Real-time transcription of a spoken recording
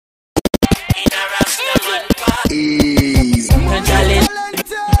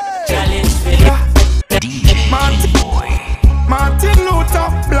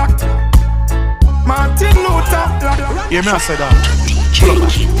Hear me, I said that.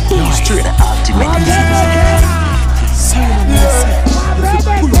 No, straight.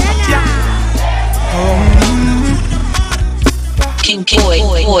 King boy.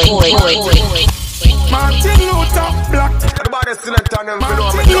 Martin Luther Black. Martin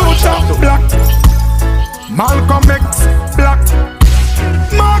Luther Black. Malcolm X Black.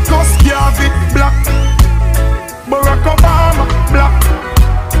 Marcus Garvey Black. Barack Obama Black.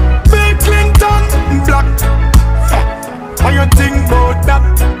 Bill Clinton Black. How you think about that?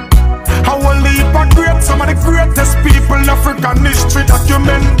 How a leap of great, some of the greatest people in African history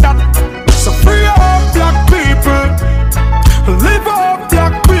document that. So free up black people, live up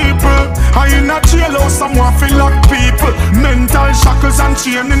black people. I in a jailhouse, someone feel like people. Mental shackles and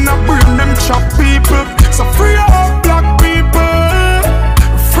chain in a brain, them trap people. So free up black people,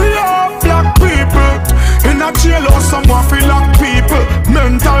 free up black people. In a jailhouse, someone feel like people.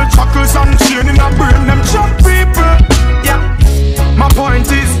 Mental shackles and chain in a brain, them trap people. Yeah, my point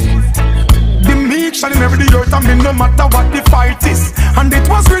is, the meek shall never the earth and me no matter what the fight is. And it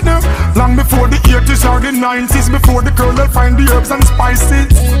was written long before the 80s or the 90s, before the colonel find the herbs and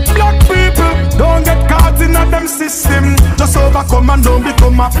spices. Black people, don't get caught in a them system. Just overcome and don't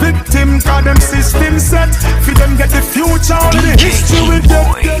become a victim. Cause them system set for them get the future or the history with them.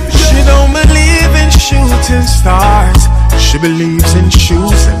 She don't believe in shooting stars. She believes in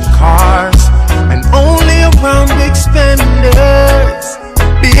shoes and cars, and only around big spenders.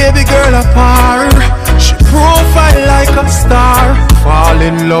 Baby girl apart, she profile like a star. Fall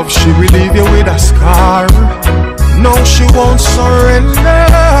in love, she will leave you with a scar. No, she won't surrender.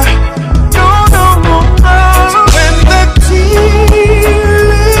 No, no, no, no. So when the deal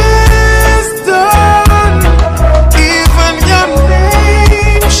is done, even your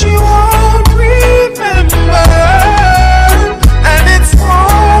name she won't remember. And it's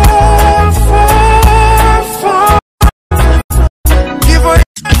all far. Give her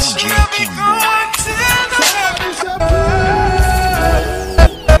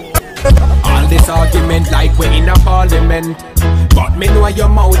all this argument like we're in a parliament, but me know your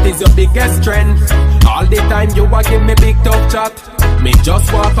mouth is your biggest strength. All the time you a give me big tough chat, me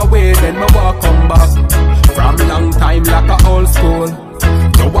just walk away then me walk come back. From long time like a old school,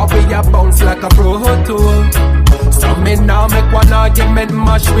 now we a bounce like a pro tool. So me now make one argument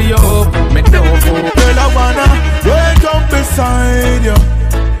mash we up. Me no fool. Girl, I wanna wake up beside you,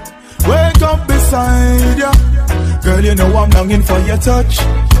 wake up beside you. Girl, you know I'm longing for your touch.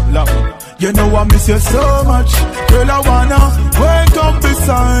 Long. You know I miss you so much. Girl, I wanna wake up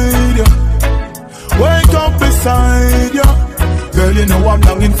beside you, wake up beside you. Girl, you know I'm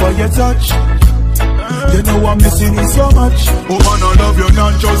longing for your touch. You know I'm missing you so much. Oh man, I love you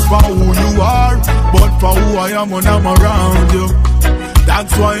not just for who you are, but for who I am when I'm around you.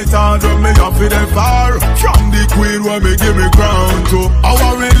 That's why it's hard when me off it far from the queen where me give me ground to.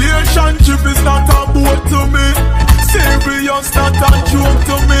 Our relationship is not a boat to me, serious, not a joke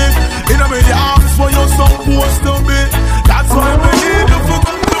to me. In a many arms for you supposed to be. That's why me need you for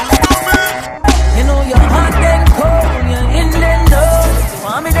come close to me. You know you're hot and cold, you're in and out. You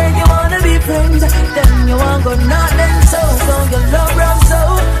want me then you wanna be friends, then you want go not then so. So your love runs so,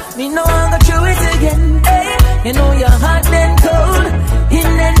 me know I'm gonna do it again. Hey, you know you're hot and cold,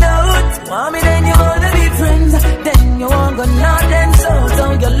 in and out. You want me then you wanna be friends, then you want go not then so. So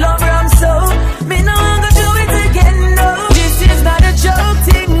your love runs so, me know I'm gonna do it again. No, this is not a joke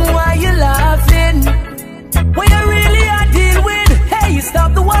thing. Why you laughing? When you really are deal with. Hey, you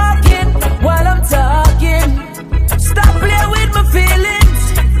stop the walking while I'm talking. Stop playing with my feelings.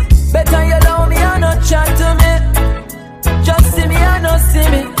 Better you allow me and not chat to me. Just see me and not see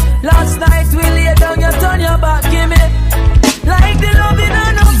me. Last night we lay down, you turn your back, give me. Like the loving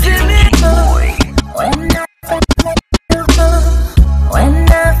and not feel me.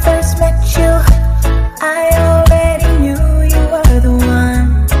 When I first met you, I already knew you were the one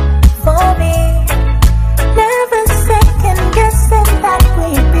for me. Never second guessing that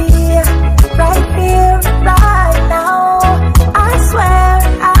we'd be right here, right now. I swear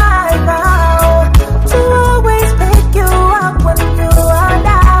I vow to always pick you up when you are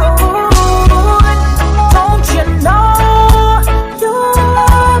down. Don't you know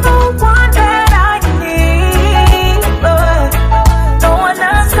you're the one that I need, but no one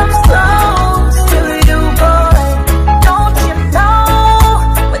else comes close to you, boy. Don't you know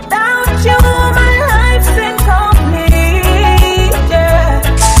without you my life's incomplete, yeah.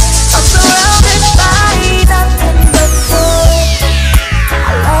 I'm surrounded by nothing but joy.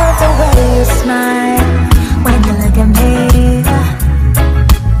 I love the way you smile when you look at me.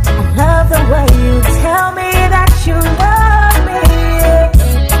 I love the way you tell me that you love me.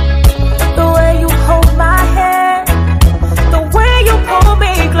 The way you hold my hand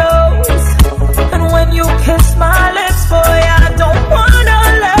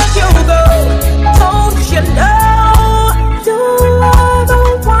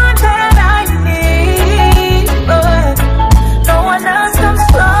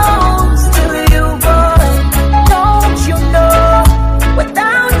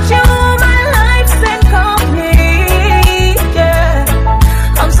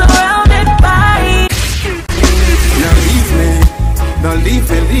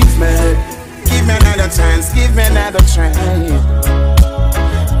leave me. Give me another chance, give me another try.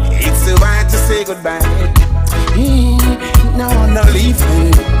 It's too hard to say goodbye. No, no, leave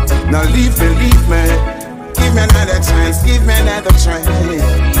me. No, leave me, leave me. Give me another chance, give me another try.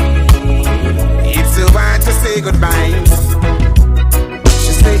 It's too hard to say goodbye.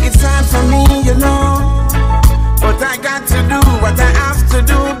 She say it's hard for me, you know, but I got to do what I have to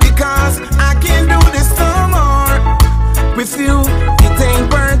do, because I can't do this no more. With you, it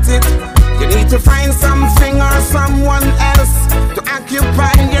ain't worth it. You need to find something or someone else to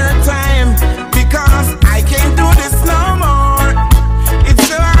occupy your time, because I can't do this no more. It's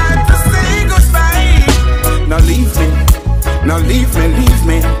so hard to say goodbye. Now leave me, now leave me, leave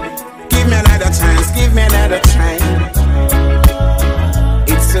me. Give me another chance, give me another try.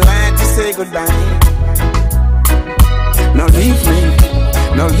 It's so hard to say goodbye. Now leave me,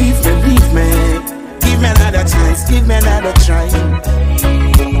 now leave me, leave me. Give me another chance, give me another try.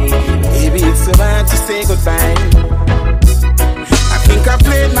 Baby, it's so hard to say goodbye. I think I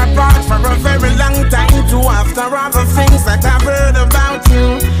played my part for a very long time too. After all the things that I've heard about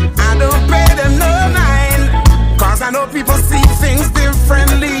you, I don't pay them no mind, cause I know people see things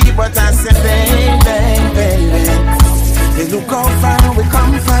differently. But I said, baby, baby, hey, look how far we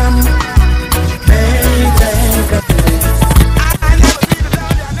come from. Baby, baby, I never leave it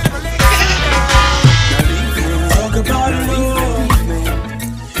down, I never lay it down. Talk about love,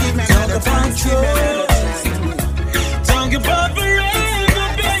 talk about trust, talk about forever,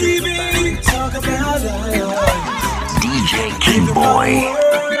 baby. Talk about love. DJ Kid Boy.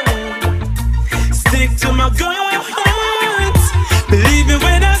 Stick to my guns, believe me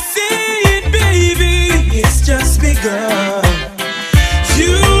when I say it, baby. It's just me, girl.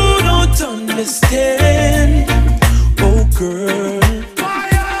 You don't understand, oh girl,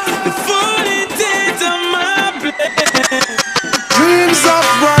 the full intent of my plan. Dreams of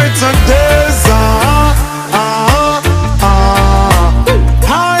brighter days,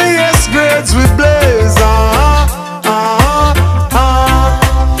 highest grades we blaze,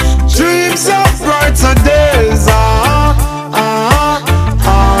 dreams of brighter days,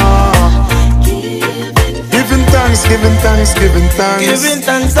 giving thanks, giving thanks, giving thanks, giving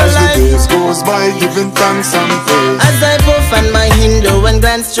thanks as alive. the days goes by, giving thanks and praise. As I puff on my Hindu and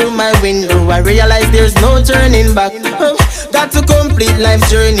glance through my window, I realize there's no turning back. Oh, got to complete life's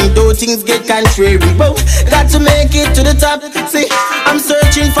journey, though things get contrary. Oh, got to make it to the top. See, I'm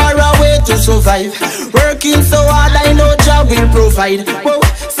searching for a way to survive. Working so hard, I know job will provide. Oh,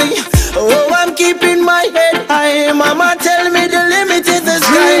 see, oh, I'm keeping my head high. Mama tell me the limit is the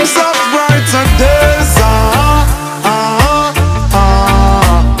sky. Dreams of brighter days,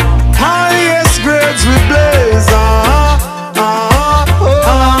 highest grades we blaze,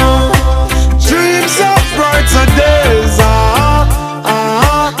 dreams of brighter days,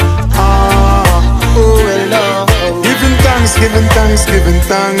 giving thanks, giving thanks, giving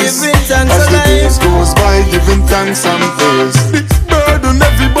thanks, Giving thanks as the alive. days goes by, giving thanks and praise. Burden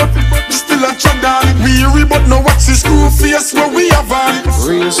everybody, still a tread on. Weary but no watch the school face where we have on.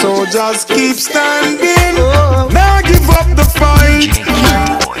 Real soldiers keep standing, now give up the fight.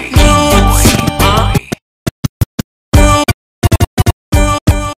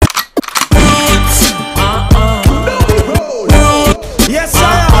 Yes,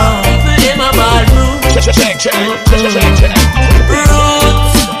 sir.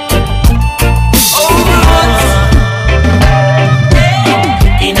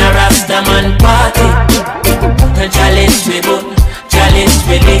 In a Rastaman party, the chalice we book, chalice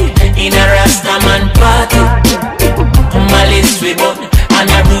we lit. In a Rastaman party, malice we book, and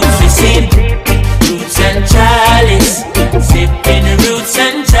a roots we sip. Roots and chalice, sipping roots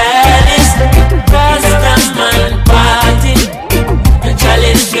and chalice. Rastaman party, the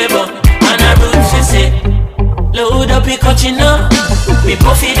chalice we book, and a roots we sip. Load up your cutting up. Me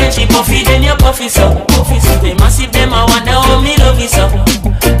puffy then she puffy then you puffy so. They massive them I wonder how me love you so.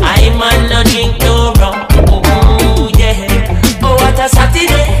 I man no drink no rum. Oh yeah. Oh what a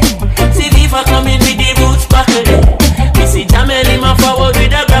Saturday. See Viva coming with the roots buckle day. Me see Jamel him a forward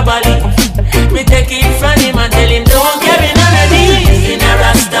with a grabber leaf. Me take it from him and tell him don't carry none of these. In a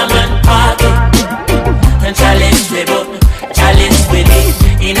Rastaman party, and chalice we book, chalice we leave.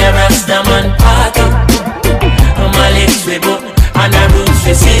 In a Rastaman party, malice we book, and a roots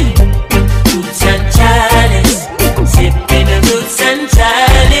we sip. Roots and chalice, sipping the roots and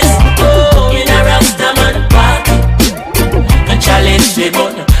chalice. Oh, in a Rastaman party, and chalice we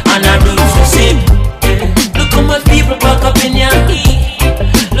book, and a roots we sip. Look how much people park up in here.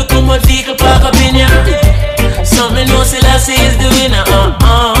 Look how much vehicle park up in here. Some me know Selassie is the winner.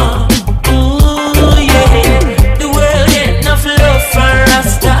 Ooh yeah, the world get enough love for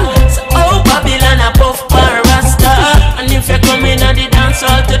us.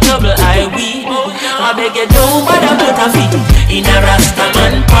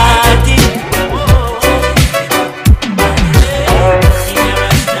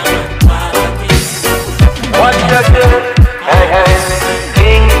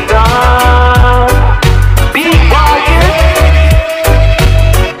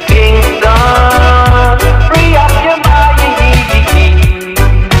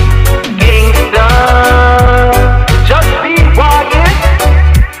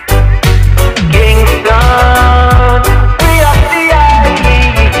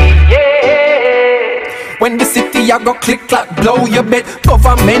 I go click clack blow your bet.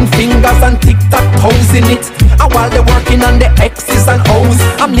 Government fingers and tic-tac toes in it. And while they're working on the X's and O's,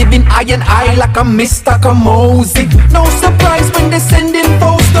 I'm living eye and eye like a Mr. Kamosi. No surprise when they sending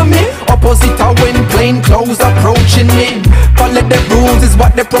foes to me. Opposite are when plain clothes approaching me. Follow the rules is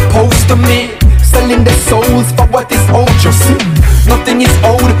what they propose to me. Selling their souls for what is owed, you see. Nothing is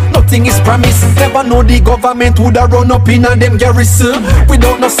owed, nothing is promised. Never know the government woulda run up in a them garrison.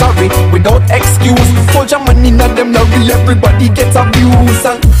 Without no sorry, without excuse. Soldier money in a them lorry, everybody gets abused.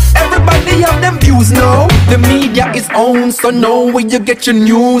 And everybody have them views now. The media is owned, so know where you get your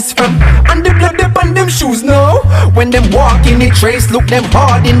news from. And the blood up on them shoes now. When them walk in the trace, look them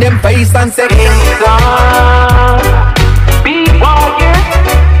hard in them face and say, Kingston, be warrior.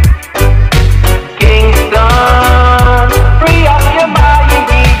 Kingston, free up your mind.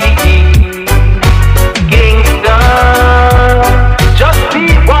 Kingston, just be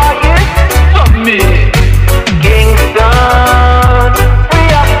quiet for me. Kingston,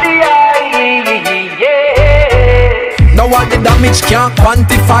 free up the eye, yeah. Now all the damage can't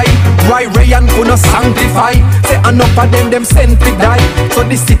quantify. Ray and gonna sanctify. Say enough of them sent to die. So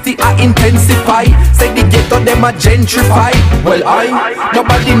the city I intensify. Say the ghetto them a gentrify. Well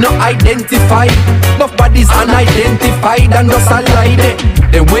nobody no identify. Nobody's unidentified and just a lie there.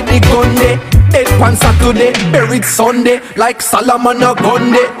 Then when they gun there, dead on Saturday, buried Sunday. Like Solomon a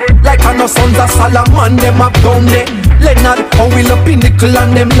gun there. Like a no sons of Solomon them a gun there. Leonard how will up in nickel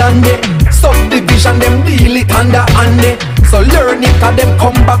and them land there. Subdivision them deal it under there. So learn it and them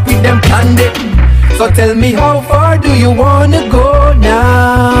come back with them plan there. So tell me how far do you wanna go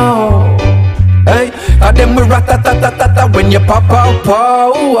now? Hey, and them we rat-a-ta-ta-ta-ta when you pop out,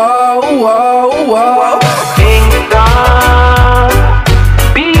 pow, wow, wow, wow. Kingston,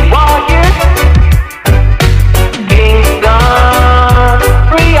 be warrior. Kingston,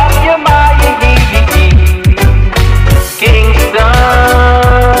 free up your mind. Kingston,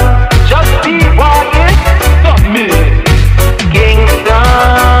 just be warrior. Not me. Kingston,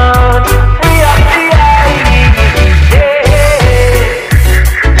 free up the eye.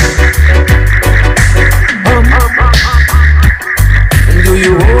 Do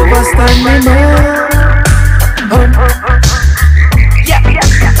you overstand me now? Yeah.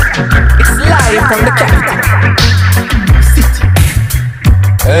 It's live from the capital city.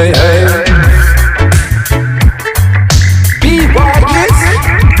 Hey. Be wise.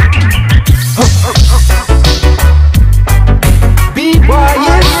 Be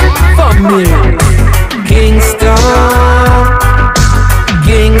wise for me. Kingston,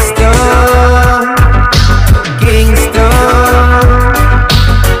 Kingston, Kingston.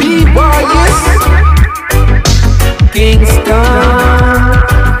 Be wise, Kingston.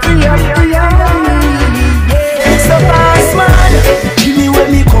 Free up the eye. So boss man, give me where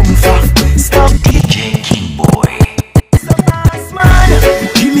me come from. Stop DJ King Boy. So boss man,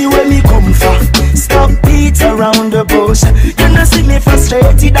 give me where me come from. Stop beats around the bush. You know see me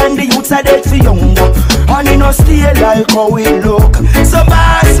frustrated and the youths are dead for younger. And you know stay like how we look. So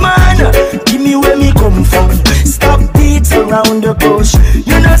boss man, give me where me come from. Stop beats around the bush.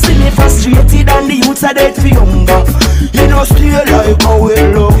 You know see me frustrated and the youths are dead for younger. You know stay like how we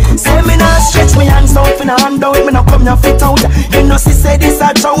look. Say me not stretch me hands out for no hand out. Me not come no fit out. You know see say this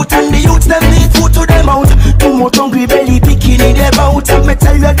a drought and the youths them need food to them out. Too much hungry belly picking it about. And me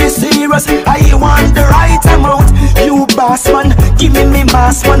tell you this serious, I want the right amount. You boss man, give me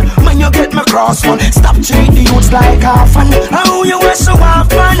mass man. Man you get me cross one. Stop treat the youths like half and how you want so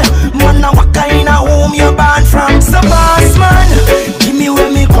often. Man now what kind of home you born from? So boss man, give me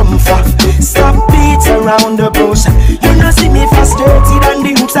where me come from. Stop beats around the bush. You know see me frustrated and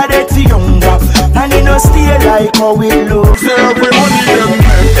the youths are dead for younger. And you know stay like how we look. Say every money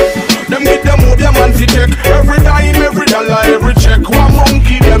them get them move them man to check. Every dime, every dollar, every check. One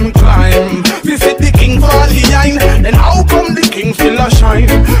monkey them climb. Visit the king fall behind. Then how come the king still a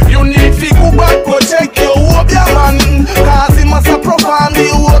shine? You need to go back protect your hope your man. Cause he must have performed the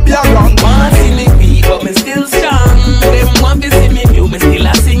hope your wrong. Want see me weak but me still strong. Them want to see me new, me still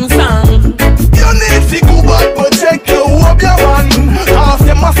a sing song. You need to go back protect your hope your man. Cause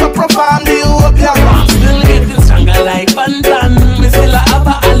he must have performed the hope your wrong. Still getting stronger like Bantan. Me still a have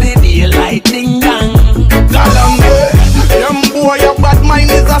a holiday like ding dong. Them boy your bad mind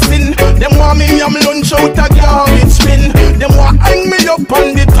is a sin. Them want me yam lunch out a garbage bin. Them want hang me up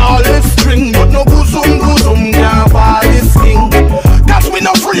on the tall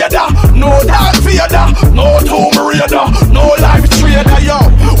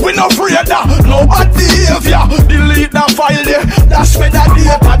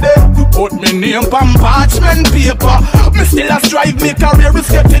name on parchment paper. Me still a strive, my career is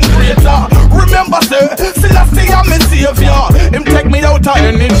getting greater. Remember sir, still I stay on me savior. Him take me out of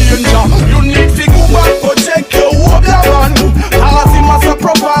any danger. You need to go back, go check your hope you run. Cause him as a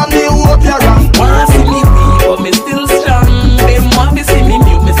proper and me hope you run. Wanna see me weak, but me still strong. Them want to see me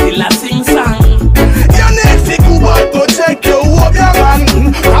mute, me still a sing song. You need to go back, go check your hope you run.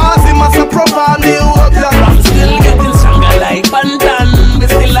 Cause him as a proper and me hope you run. I'm still getting stronger like Bantan. We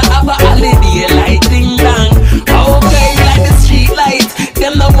still have a holiday like ding dong. Okay, like the street light.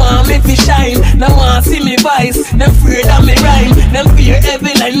 Them no want me to shine, no want see me vice. Them fear that me rhyme, them fear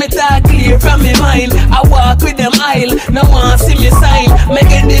every line me talk clear from me mind. I walk with them aisle, no want see me sign. Me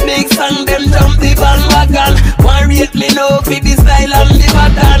get the big song, them jump the bandwagon. One rate me know for the style and the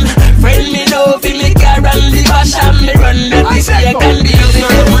pattern. Friend me know for me car and the fashion. Me run the cake and the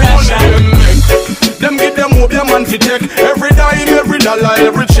ration. Them get them up your man to take. Every dime, every dollar,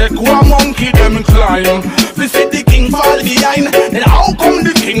 every check. One monkey them climb. We see the king fall behind. Then how come the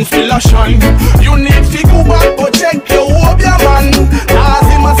king still a shine? You need to go back but check your hope your man. Cause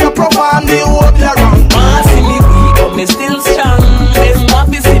him as a proper and the hope you wrong. Want see me weak but me still strong. Them want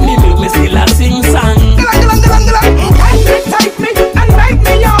to see me mute, me still a sing song. When you take me and make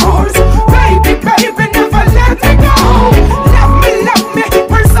me yours, baby, baby, never let me go. Love me,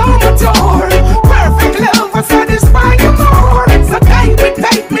 we're so mature. Perfect love will satisfy you more. So take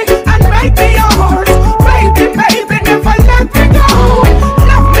me and make me yours, baby, baby, never let me go.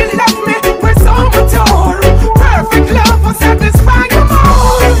 Love me, we're so mature. Perfect love will satisfy you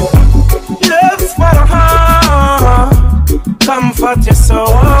more. Love's for the heart, comfort your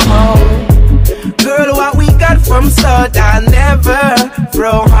soul. Girl, what we got from start, I'll never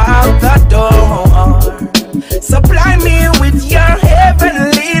throw out the door. Supply me with your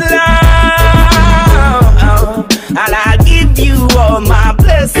heavenly love, and I'll give you all my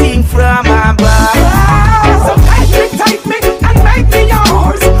blessing from above. So take me and make me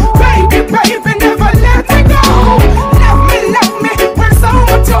yours, baby, baby, never let me go. Love me, we're so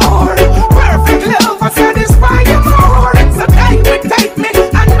mature. Perfect love will satisfy you more. So take me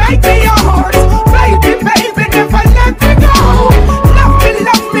and make me yours, baby, baby, never let me go. Love me,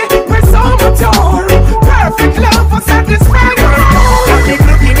 we're so mature. Perfect love will satisfy you more. I keep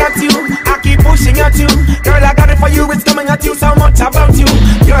looking at you, I keep pushing at you. Girl, I got it for you, it's coming at you, so much about you.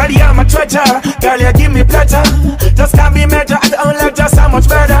 Girl, you're my treasure, girl, you give me pleasure. Just can't be measured, I don't like just so much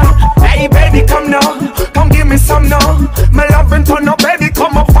better. Hey, baby, come now, come give me some now. My love and turn up, baby,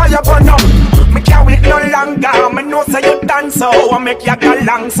 come up, fire burn up. Me can't wait no longer, me know say you dance, so I make you go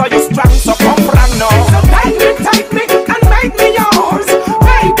long, so you strong, so come from now. So take me and make me yours,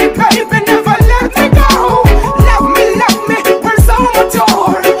 baby, baby, never let me go. Love me, we're so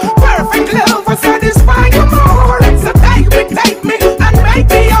mature. Perfect love will satisfy you more. So take me and make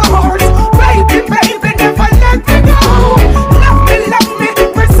me yours, baby, baby, never let me go. Love me,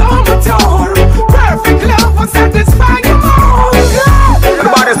 we're so mature. Perfect love will satisfy you more.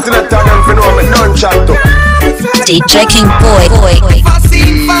 Everybody still a turn and know me don't chat to. DJ King Boy.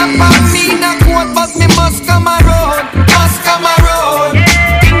 Vaccine for me, not quote, but me must come around. Must come around.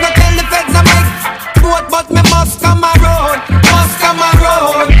 King go tell the feds I make quote, but me must come around. Must come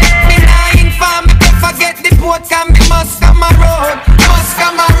around. Me nah inform me to forget the port, can me must come around. Must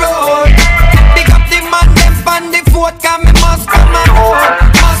come around. Pick up the man, them pan the fort, can me must come around.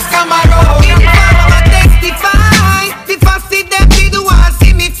 Must come around. Inform I testify. The first see them be the one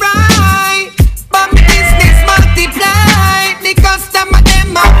see me fry. But me business multiply. The customer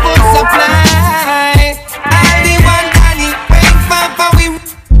them a full supply.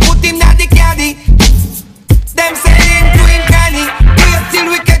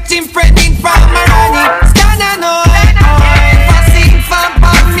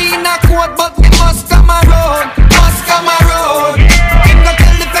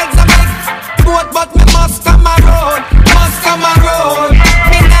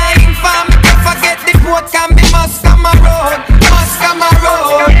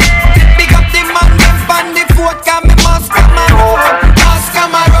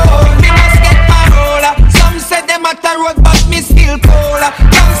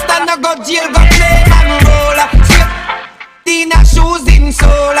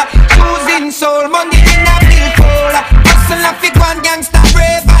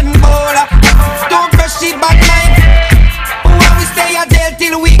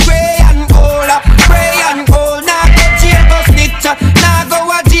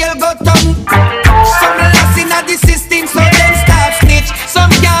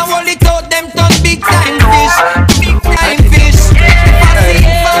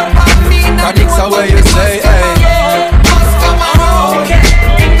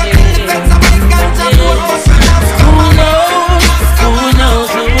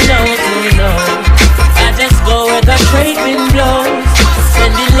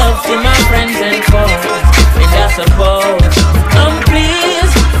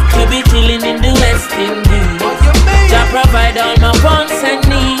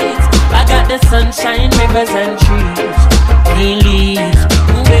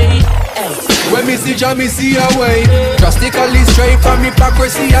 message and me see a way. Drastically straight from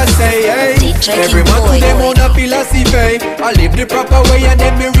hypocrisy I say, hey. Every man to them own a philosophy. I live the proper way and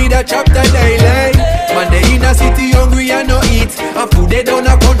then me read a chapter daily. Man they in a city hungry and no eat, and food they down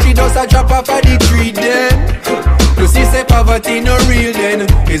a country just a drop off of the tree then. You see say poverty no real then,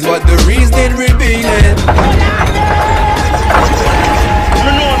 is what the reason revealing.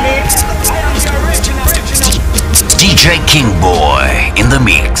 DJ King Boy in the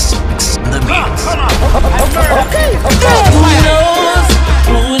mix. In the mix. Who knows?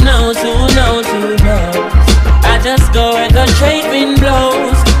 I just go where the trade wind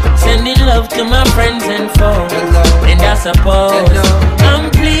blows, sending love to my friends and foes. And I suppose I'm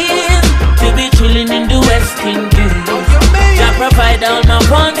pleased to be chilling in the West Indies. I provide all my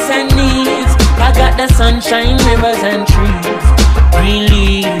wants and needs. I got the sunshine, rivers and trees, green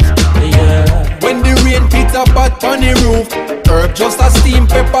leaves, yeah. When the rain hits a pot on the roof, herb just a steam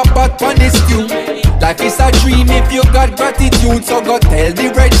pepper pot on the stew. Life is a dream if you got gratitude, so go tell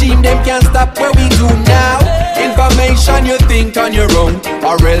the regime them can't stop what we do now. Information you think on your own,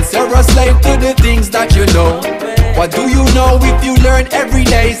 or else you're a slave to the things that you know. What do you know if you learn every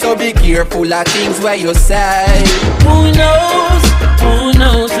day? So be careful of things where you say. Who knows?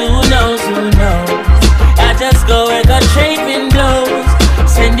 I just go where the trade wind blows,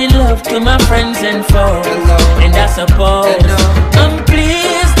 sending love to my friends and foes. And I suppose I'm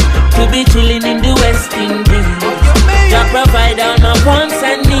pleased to be chilling in the West Indies. I provide all my wants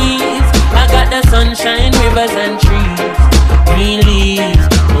and needs. I got the sunshine, rivers and trees, green leaves.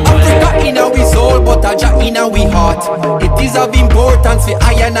 Africa in our soul, but a Jah in our heart. It is of importance for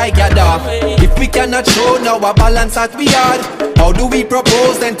I and I gather. If we cannot show now a balance that we are, how do we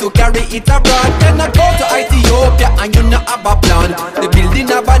propose then to carry it abroad? Cannot go to Ethiopia and you not have a plan. The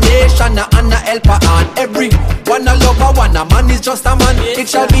building of a nation and a helper on. Every one a lover, one a man is just a man. It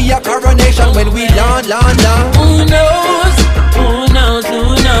shall be a coronation when we land. Who knows?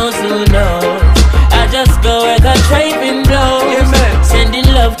 I just go where the trade wind blows, sending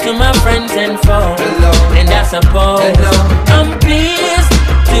love to my friends and foes. And I suppose I'm pleased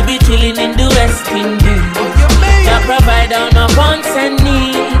to be chilling in the West Indies. I provide all my wants and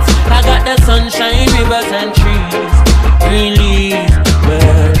needs. I got the sunshine, rivers and trees, green leaves,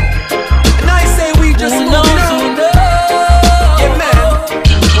 birds. And I say we just moving on. Yeah, man.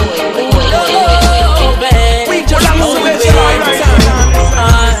 We just moving on.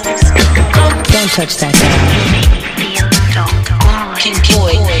 Don't touch that. King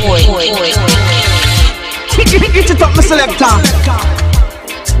Boy. Get it up, my selector.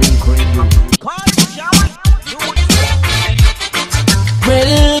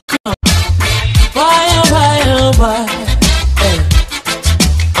 Welcome, why, hey.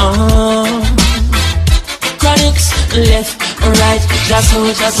 Chronics, left and right, just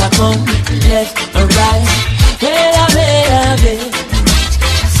soldiers are come, left and right, hey.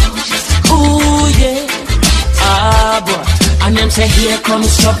 Ooh yeah, boy. And them say here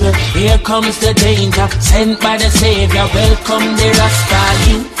comes trouble, here comes the danger, sent by the Savior, welcome the Rasta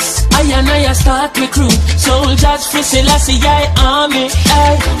youths. I start recruit soldiers for Selassie army.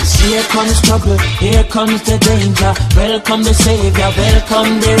 Here comes trouble, here comes the danger, welcome the Savior,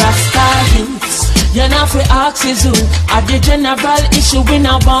 welcome the Rasta youths. You're not for axes who at the general issue in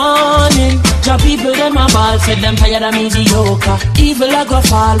a warning. Job people them a ball, said them tired of mediocre. Evil a go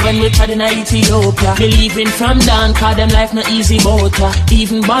fall when we tried in Ethiopia. Believing from down, cause them life no easy boat.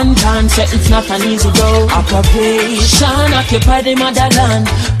 Even one time said it's not an easy road. Occupation, occupy the motherland,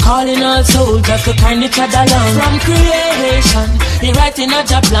 calling all soldiers to kind each other along. From creation, he writing a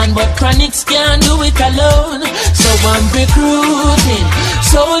job plan, but chronics can't do it alone. So I'm recruiting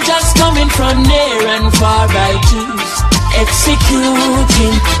soldiers coming from near and far, I choose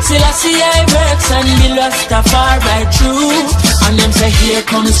executing Selassie I works and the Rastafari true. And them say here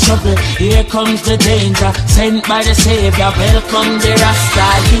comes trouble, here comes the danger, sent by the Savior, welcome the Rasta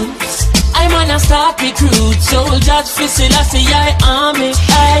youths. I'm on a start recruit soldiers for Selassie army.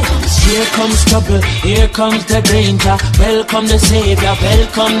 Here comes trouble, here comes the danger, welcome the Savior,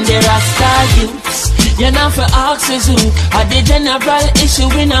 welcome the Rasta youths. You're not for axes who are the general issue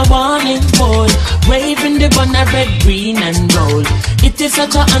in a warning bowl, waving the banner red, green and gold. It is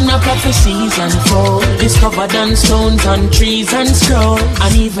such a honor prophecies unfold, discovered on stones, on trees and scrolls,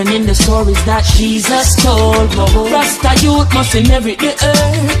 and even in the stories that Jesus told. Rasta youth must inherit the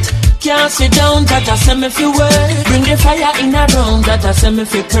earth. Can't sit down, that I say me fi work. Bring the fire in a room, that I say me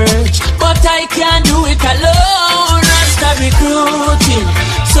fi purge. But I can't do it alone. Rasta recruiting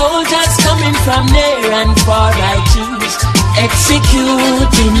soldiers coming from near and far, I choose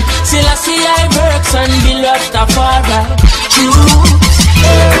executing Selassie I works and the Rastafari choose.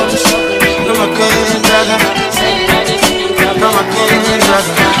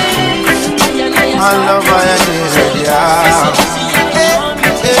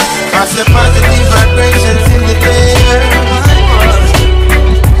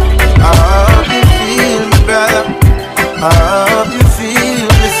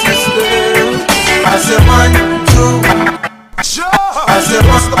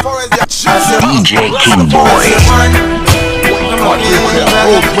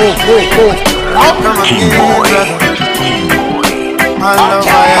 Come again, brother. I love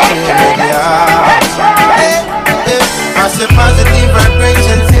I say positive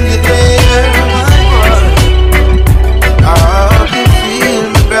vibrations in the air. I hope you feel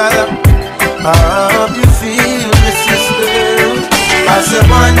me, brother. I hope you feel me, sister. I say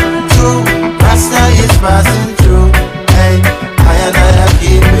 1, 2, Rasta is passing through. Hey, I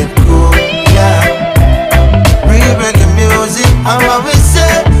keep it cool, yeah. Real reggae music, how we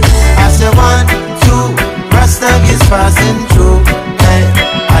say. I say 1, 2, Rasta is passing through. Hey,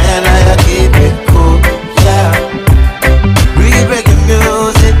 I keep it cool, yeah. Real reggae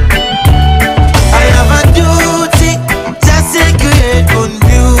music. I have a duty, just to create good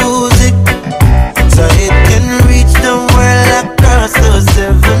music, so it can reach the world across those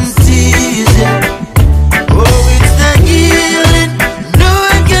 7 seas, yeah. Oh, it's the healing, no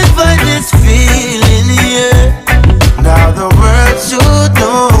one can find this feeling, yeah. Now the world should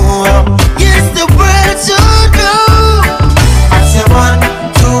know, yes, the world should know. I say 1,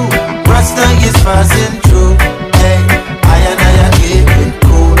 2, Rasta is passing through. Hey, I keep it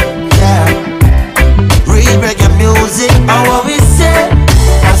cool, yeah. Real reggae music, how we say.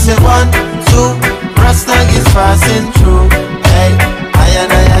 I say 1, 2, Rasta is passing through. Hey,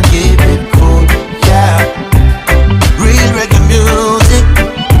 I keep it cool, yeah. Real reggae music.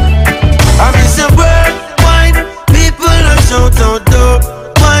 I miss a worldwide, people are shout out the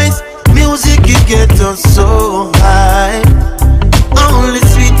wise. Music it get us so high. Only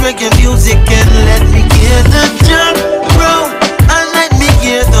sweet reggae music can let me get the jump round and let me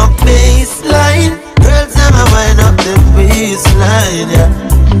get the bassline. Girls never wind up the bassline, yeah.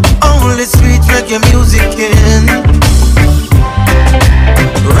 Only sweet reggae music can.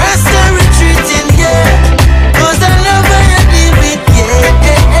 Rasta retreating, yeah. 'Cause I love how you deal with, yeah.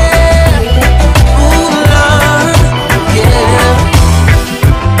 Ooh, Lord, yeah.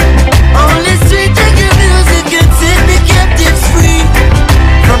 Only sweet reggae music can set me captives free.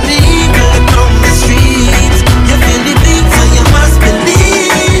 From the evil from the streets. You feel the beat, so you must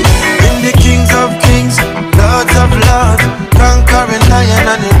believe in the kings of kings, lords of lords, conquering lion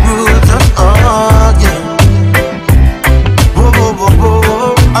and the roots of all, yeah. Whoa, whoa, whoa,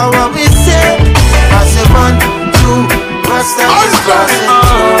 whoa. How we say? I say 1, 2, Rasta is passing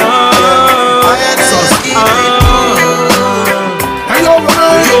through. I keep it cool. Hey, yo, man.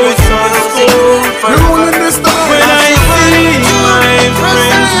 You're rolling this time. When I see my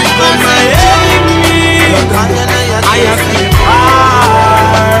friends become my enemy, I have to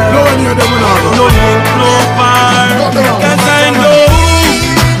fire. No one here, them will not go. No link, no fire. Cause I know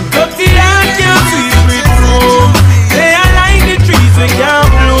dirty and can't sweep with room. They are like the trees we can't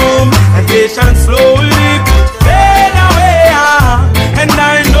bloom, and they shall slowly fade away. And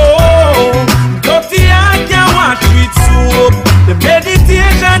I know dirty and can't wash with soap. The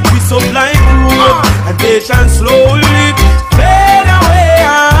meditation we supply hope, and they shall slowly fade away.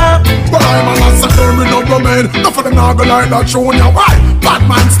 But I'm a last second with no man. Enough of them not go like that show ya. Why? Bad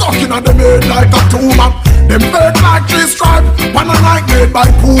man stuck in the made like a tumor. Them fake like tree stripe, one like made by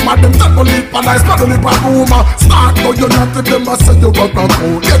Puma. Them temple lip and I spread lip and rumor. Start though you not if them a say you got no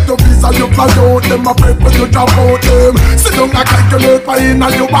code. Get your visa you fly out, them a pray for you drop out them. Sit down and calculate for in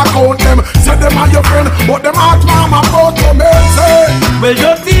and you back out them. Say them are your friend, but them heart mama about to make say. Well,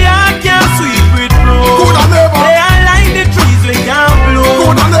 dirty and can't sweep with room. Good and never. They are like the trees we can't bloom.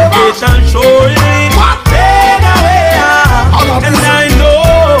 Good and never. They shall surely fade away. And I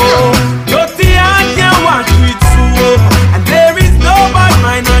know dirty and can't wash with soap, and there is no bad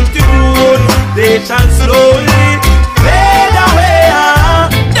mind antidote. They shall slowly fade away.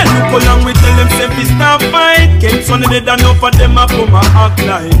 Then look along with tell them say fi stop fight. Can't son of enough of them a come a act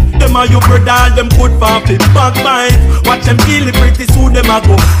like them a your brother, them good for fi backbite. Watch them feel the pretty soon them a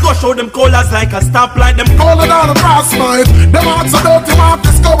go show them colors like a stoplight. Them color down the frostbite. Them hearts are dirty, mark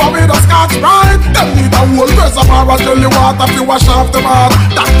discover with a scotch bride. Them need a whole reservoir of jelly water to wash off them heart.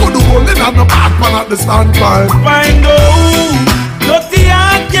 That could hold in on the back man at the standpipe. Find out dirty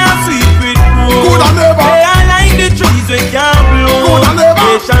and can't sweep with room. Good and never. They are like the trees we can't bloom. Good and never.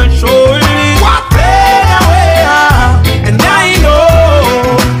 They shall surely fade away. And I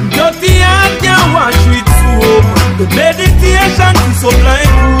know dirty and can't wash with soap. The meditation is supply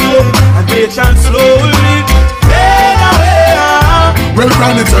hope, and they shall slowly fade away. Well,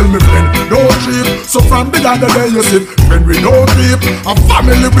 Granny tell me friend, don't cheap. So from the other day you sit, when we don't keep a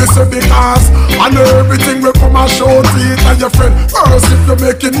family we say because and everything we come and show teeth and your friend. First if you're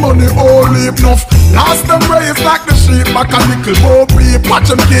making money, all leave enough. Last them raised like the sheep, back a little more beep. Watch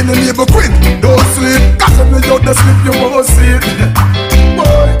them killing evil queen, don't sleep. Cause when you out the sleep you won't see it.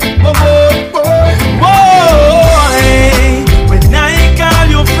 Boy, boy, boy, boy. When I call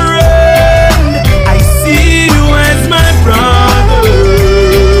you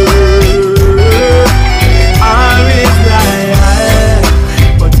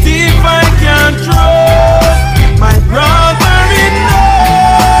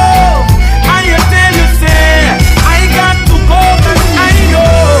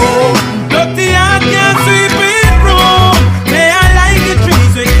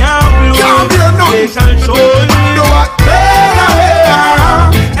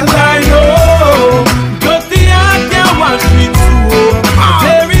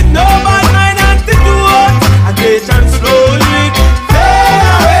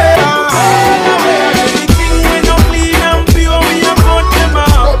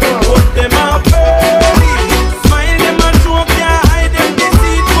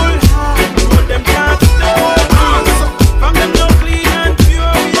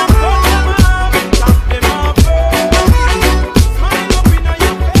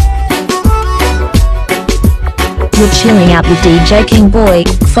You're chilling out with DJ King Boy.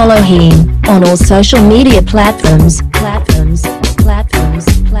 Follow him on all social media platforms.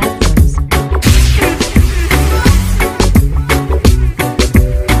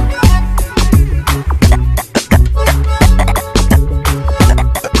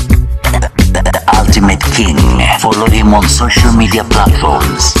 Ultimate King. Follow him on social media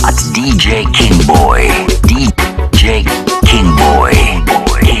platforms at DJ King Boy. DJ King Boy.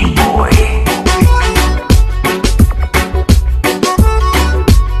 King Boy.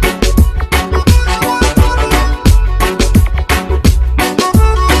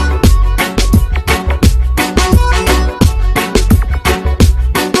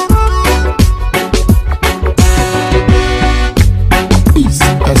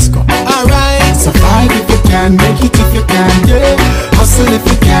 Make it if you can, yeah. Hustle if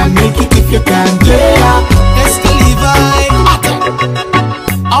you can, make it if you can, yeah.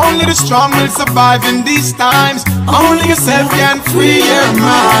 Only the strong will survive in these times. Only yourself can free your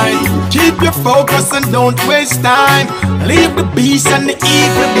mind. Keep your focus and don't waste time. Leave the beast and the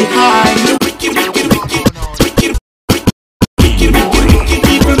evil behind. The wicked, wicked, wicked, wicked, wicked, wicked, wicked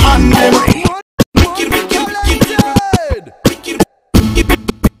evil man them. Wicked, wicked, wicked, wicked,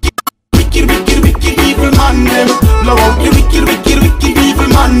 wicked, wicked evil man them. Love out the wicked, wicked, wicked evil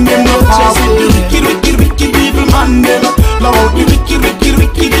man them. No power with the wicked, wicked, wicked evil man them. Love out the wicked, wicked,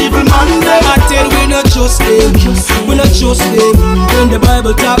 wicked evil man them. I tell we not trust them, we not trust them. When the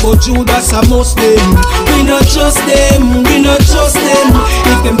Bible talk about Judas and Muslim, we not trust them, we not trust them.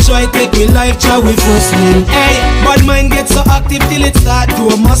 If them try take me life, try we force me. Hey, bad mind get so active till it start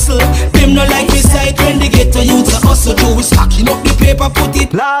to a muscle. Them not like me sight when they get to use a hustle. Do we stacking up the paper, put it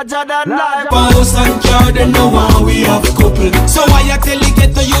larger than life. House and car, they know how we have couple. So why I tell you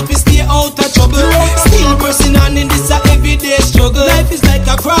get to youth, we stay out of trouble. Still pressing on in this a everyday struggle. Life is like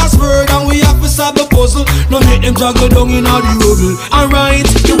a crossword and we have to solve the puzzle. No make them juggle down in all the rubble. Alright,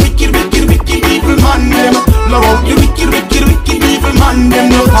 the wicked, wicked, wicked evil man them. Love out the wicked, wicked, wicked evil man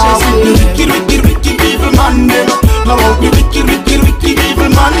them. No power with the wicked, wicked, wicked evil man them. Love out the wicked, wicked, wicked evil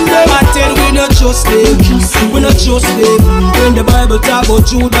man them. I tell we not trust them, we not trust them. When the Bible talk about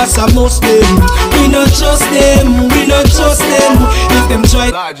Judas and Muslim, we not trust them, we not trust them. If them try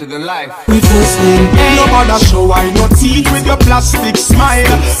larger than life, we force them. No bother show why no teeth with your plastic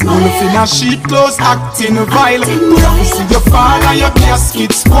smile. Wolf in a sheep clothes acting vile. We see you fall and your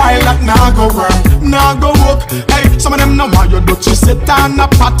casket spoil. That nah go work, nah go work. Hey, some of them know why you do to sit on a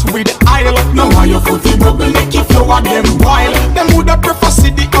pot with aisle. Know why you foot in bubble make you flow at them wild. Them woulda prefer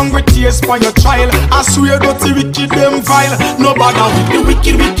see the hungry tears for your child. I swear dirty wicked them vile. No bother with the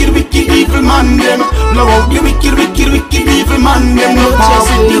wicked, wicked, wicked evil man them. Love out the wicked, wicked, wicked evil man them. No power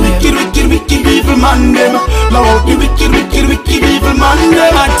with the wicked, wicked, wicked evil man them. Love out the wicked, wicked, wicked evil man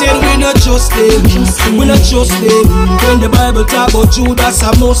them. I tell we not trust them, we not trust them. When the Bible talk about Judas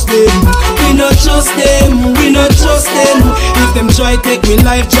and Muslim, we not trust them, we not trust them. If them try take me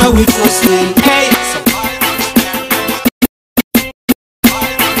life, try we force them. Hey.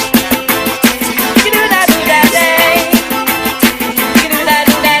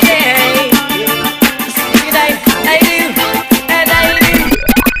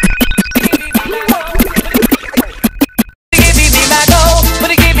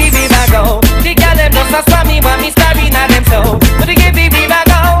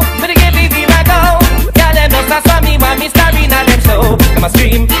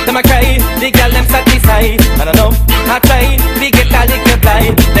 Them a cry, the girl them satisfied. I don't know, I try, we get a little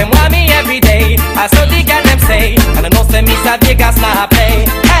blind. Them want me every day, I saw the girl them say. And I know say me sad Vegas not play.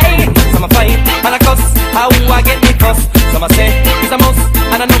 Hey, some a fight, and I cuss, how I get me fuss. Some a say, it's a must,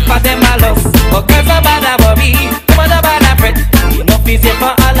 and I know for them I lost. But girls are bad a worry, woman are bad a fret. Enough is here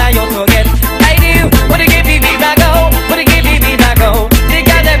for all of you to get. I do, what they give me back go, what they give me back go. The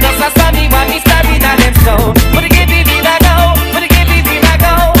girl them just a saw me, want me starving at them so. What they give me back go, what they give me back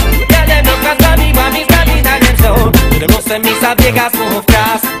go. Them no say me sa Vegas move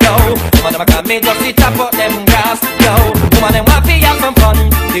fast, yo. Woman them a come me just sit up out them grass, yo. Woman them want fi have some fun,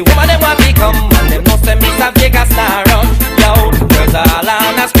 the woman them want fi come. And them no say me sa Vegas nah run, yo. Girls all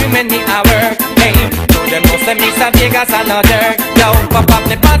on a screaming me a work, hey. So them no say me sa Vegas a no jerk, yo. Pop up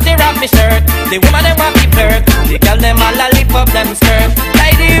the panty, wrap me shirt, the woman them want fi flirt, the girl them all a lift up them skirt.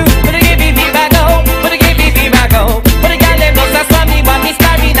 I do, but they give me back go, but they give me back go. But the girl them just a swam me, want me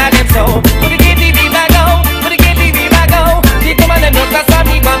starving at them so. But they give me back go, but they give me back go. The woman them just a swam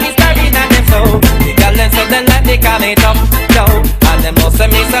me, want me starving at them so. The girl them so them like they call it up, yo. And them know say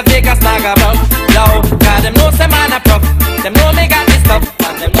me sa Vegas nah go broke, yo. Cause them know say man a prof, them know me got this stuff.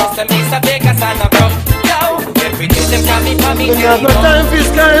 And them know say me sa Vegas a no broke, yo. Every day them call me for me. They have no time for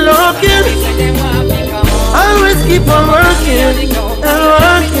skylocking. They say them want me come on. Always keep on working and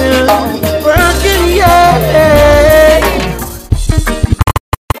working, yeah.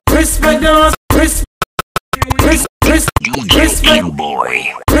 Respect us, DJ King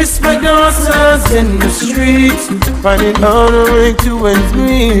Boy. respect us in the streets, finding how to make two ends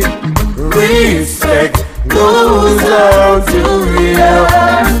meet. Respect goes out to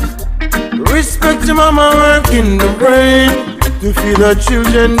you. Respect your mama working the brain to feed the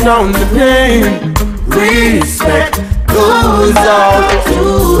children down the lane. Respect goes out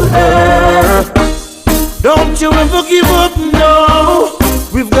to her. Don't you ever give up, no.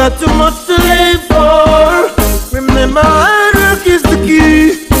 We've got too much to live for. Remember, hard work is the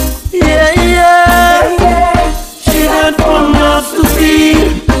key. Yeah, yeah. She had one mouth to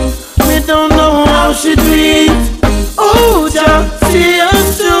feed. We don't know how she treats. Oh, just see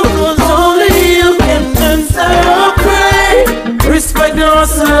us through, 'cause only you can answer our prayer. Respect the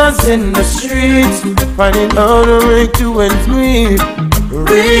hustlers in the streets, finding how to make two ends meet.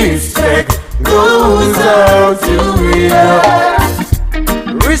 Respect goes out to you.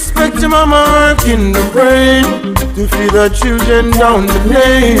 Respect your mama working the brain to feed the children down the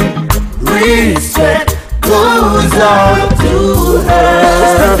lane. Respect goes out to her.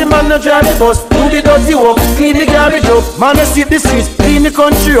 Respect the man that drive the bus, do the dirty work, clean the garbage up, man that sweep the streets, clean the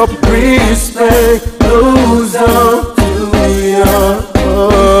country up. Respect goes out to you.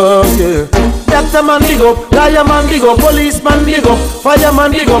 Oh, yeah. Doctor man big up, liar man big up, policeman big up,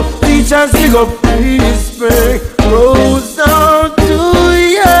 fireman big up, teachers big up. Respect goes out to you.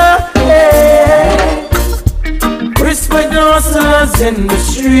 Yeah. Respect the hustlers in the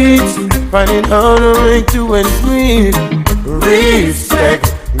streets, finding how to make two ends meet.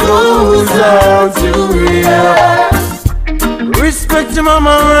 Respect goes out to you. Respect your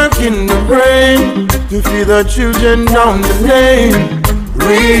mama working the brain to feed the children down the lane.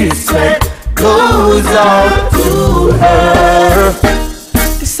 Respect goes out to her.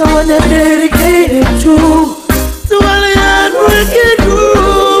 It's someone that dedicated to all the hard working crew.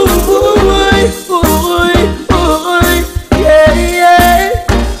 Boy, yeah, yeah.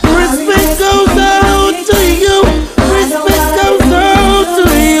 Respect goes out to you. Respect goes out to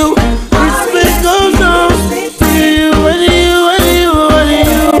you. Respect goes out to you.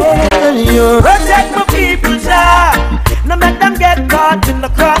 And you. Protect my people, Jah. No make them get caught in the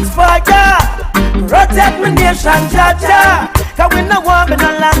crossfire. Protect my nation, Jah, Jah. 'Cause we no want me no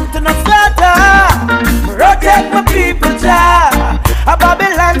land to no slaughter. Protect my people, Jah. A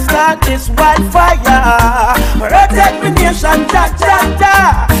Babylon start this wildfire. Protect my nation, Jah, Jah,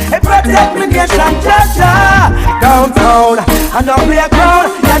 Jah. Hey, protect my nation, Jah, Jah. Downtown and on playground,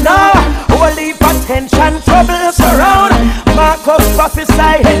 you know. Holy potential trouble surround. Marcus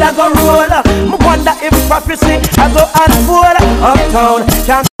prophesy, head I go roll. Me wonder if prophecy I go unfold. Uptown,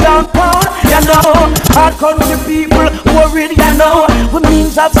 can't downtown, you know. Hard country people worried, you know. With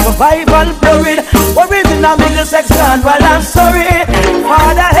means of survival blurred. Worried in a middle section, well I'm sorry.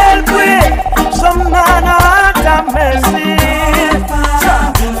 Father help me, some man heart of mercy.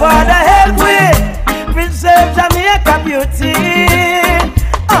 Father help me, preserve Jamaica beauty.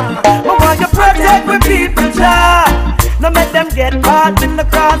 I want you protect my people, Jah. No make them get caught in the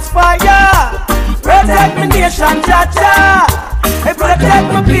crossfire. Protect my nation, Jah, Jah. Hey, protect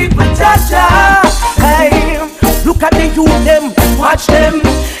my people, Jah, Jah. Hey, look at the youth them, watch them.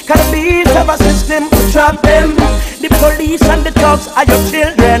 Can the beats of a system to trap them? The police and the thugs are your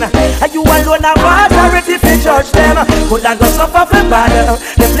children. Are you alone a authority to judge them? Could I go suffer for bad?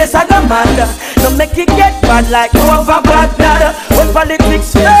 The place I go mad. Don't make it get bad like over Baghdad. When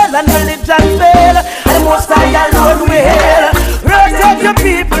politics fail and religion fail, and the most I alone will. Protect your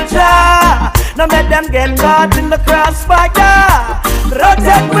people, Jah. Now make them get caught in the crossfire.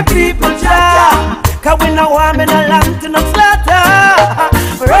 Protect my people, Jah. 'Cause we no want me no land to no slaughter.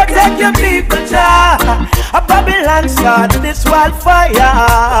 Protect your people, Jah. A Babylon start this wildfire.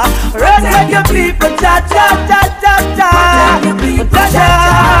 Protect your people, Jah, Jah, Jah, Jah, Jah,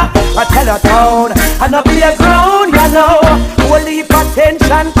 Jah. I tell a town and a playground, you know. Holy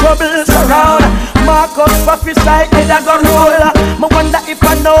potential troubles around. Marcus prophesy, head I go roll. Me wonder if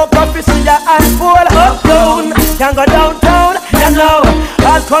I know prophecy I unfold. Uptown, can go downtown, you know.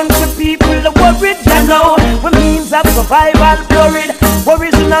 All country people are worried, you know. With means of survival blurred.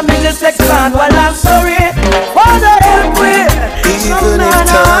 Worries in a middle section, well I'm sorry. Father help me, even if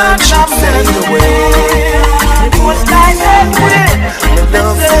time should fade away. It was like help me.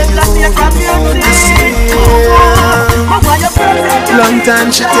 Long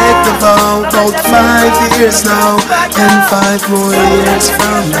time she take the vow, about 5 years now, and 5 more years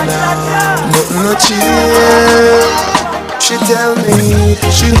from now. Nothing no change. She tell me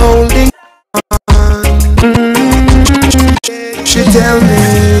she holding on. She tell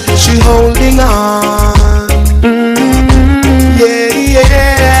me she holding on.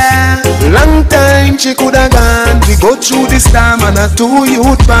 Yeah. Long time she coulda gone. We go through this time and a 2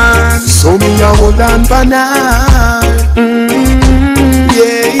 youth band. So me a hold on for now.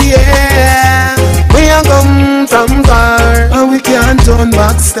 Yeah. We a come from far and we can't turn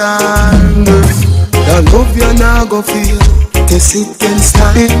back star. The love you now go feel. Test it can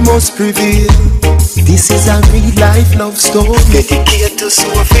stand, it must prevail. This is a real life love story. Dedicated to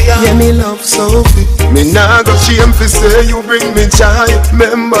Sophia. Yeah, me love Sophie. Me nah go shame fi say you bring me joy.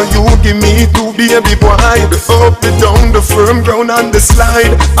 Remember you give me 2 baby boy. The up, the down, the firm ground and the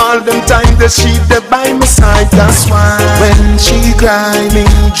slide. All them time the sheep they by my side. That's why when she cry me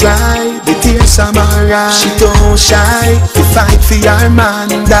dry, the tears are my eyes. She don't shy to fight for her man.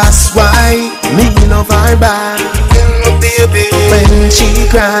 That's why me love her back. Baby. When she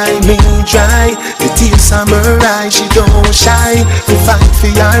cry me dry, the tears are her eyes. She don't shy to fight for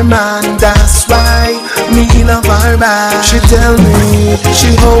her man. That's why me love her back. She tell me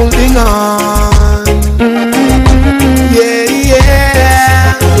she holding on.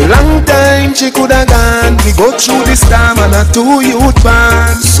 Yeah. Long time she coulda gone. We go through this time and a 2 youth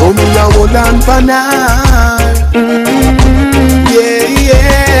band. So me a hold on for now. Yeah.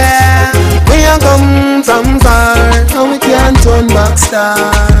 We a come from far and we can't turn back star.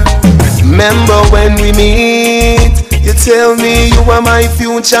 Remember when we meet, you tell me you are my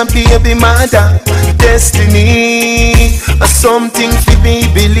future baby mother. Destiny, something for me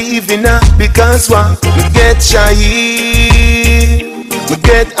believe in her. Because what? We get shy, we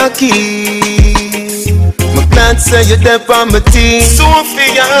get a key. My glad say you're there for my team.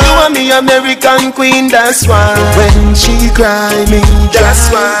 Sophia, you are me American queen. That's why when she cry me dry,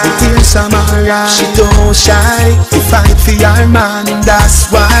 that's why the tears are my eyes. She don't shy to fight for her man. That's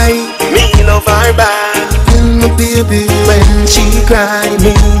why me love her back. My baby, when she cry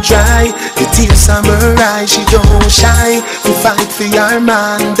me dry, the tears are her eyes. She don't shy to fight for her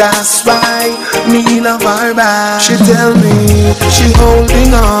man. That's why me love her back. She tell me she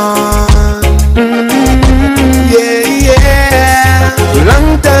holding on. Yeah.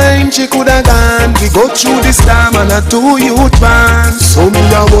 Long time she coulda gone. We go through this time and a 2 youth band. So me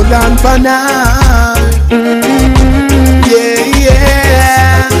a hold on for now.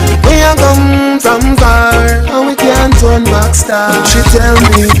 Yeah. We a come from far and we can't turn back star. She tell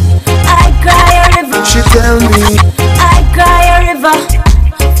me I cry a river. She tell me I cry a river.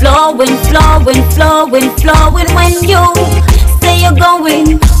 Flowing, flowing, flowing, flowing. When you say you're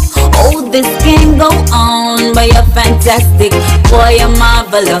going, oh, this can't go on. But you're fantastic, boy, you're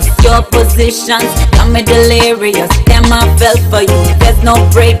marvelous. Your positions got me delirious. Damn, I fell for you, there's no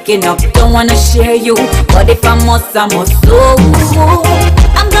breaking up. Don't wanna share you, but if I must, I must. Oh,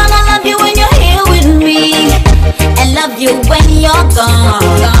 I'm gonna love you when you're here with me, and love you when you're gone.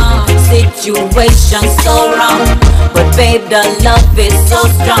 Situation so wrong, but babe, the love is so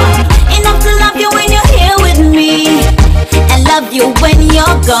strong. Enough to love you when you're here with me, and love you when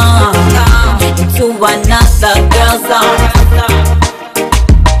you're gone. Into another girl's arms.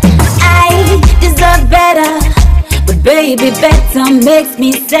 I deserve better, but baby, better makes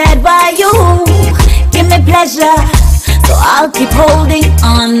me sad. Why you give me pleasure? So I'll keep holding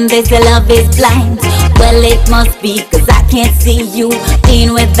on. They say love is blind. Well, it must be, cause I can't see you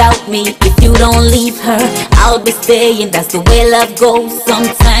in without me. If you don't leave her, I'll be staying. That's the way love goes.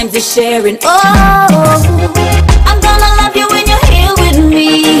 Sometimes it's sharing. Oh, I'm gonna love you when you're here with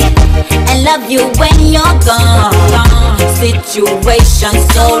me, and love you when you're gone. Situation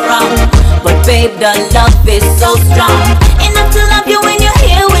so wrong, but babe, the love is so strong. Enough to love you when you're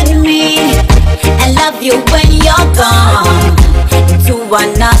here with me, and love you when you're gone. To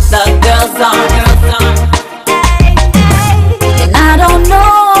another girl's arms. And I don't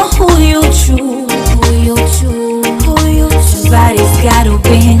know who you choose. Somebody's gotta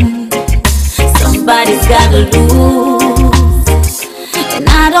win, somebody's gotta lose. And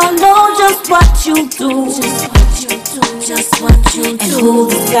I don't know just what you do, just what you do. And who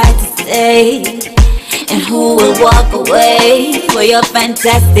decides to stay, and who will walk away. Boy, you're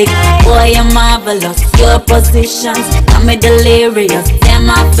fantastic, boy, you're marvelous. Your positions got me delirious. Damn,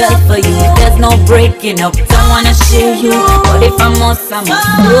 I fell for you, there's no breaking up. Don't wanna share you, but if I must, I must.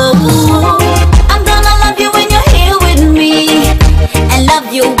 Oh, I'm gonna love you when you're here with me, and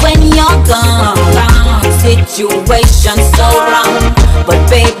love you when you're gone. Situation so wrong, but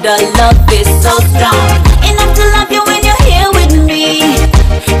babe, the love is so strong. Enough to love you when you're here with me,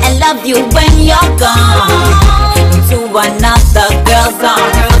 and love you when you're gone. To another girl's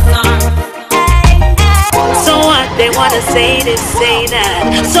arms. So what they wanna say, they say. say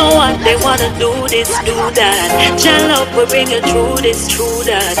that. So what they wanna do this, do that. Jah love will bring you through this, true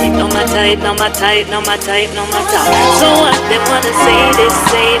that. It no matter, it no matter, it no matter, it no matter. So what they wanna say this,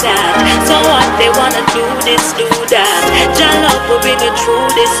 say that. So what they wanna do this, do that. Jah love will bring you through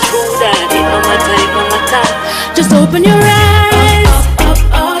this, true that. It no matter, it no matter. Just open your eyes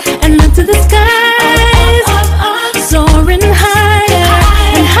and look to the skies, soaring higher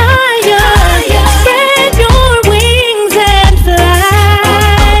and higher. Spread your wings and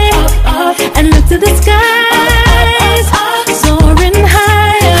fly, and look to the skies, soaring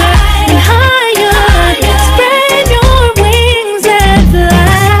higher and higher. Spread your wings and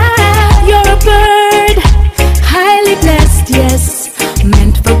fly. You're a bird, highly blessed, yes,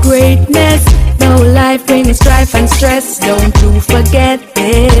 meant for greatness. Though life brings strife and stress, don't you forget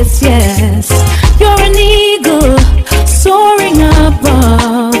this, yes. You're an eagle, soaring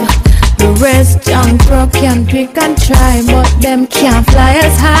above. The rest young broke can pick and try, but them can't fly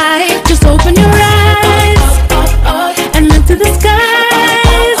as high. Just open your eyes and look to the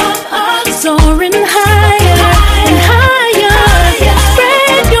skies, soaring higher and higher.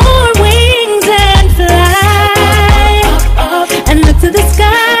 Spread your wings and fly, and look to the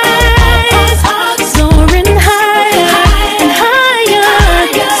skies, soaring higher and higher.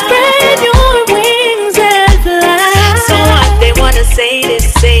 Spread your wings and fly. So what they wanna say this,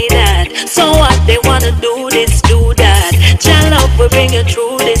 say that. So what they wanna do this, do that. Jah love will bring you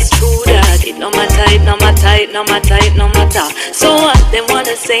through this, true that. It no matter, it no matter, it no matter, it no matter. So what they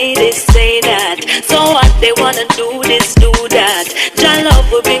wanna say this, say that. So what they wanna do this, do that. Jah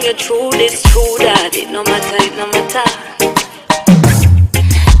love will bring you through this, true that. It no matter, it no matter.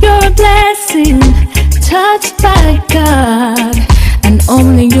 You're a blessing, touched by God, and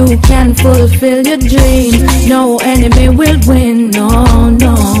only you can fulfill your dream. No enemy will win, no,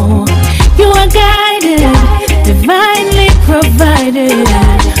 no. You are guided, divinely provided,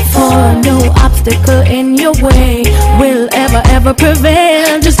 for no obstacle in your way will ever, ever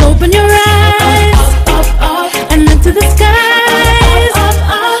prevail. Just open your eyes and look to the skies,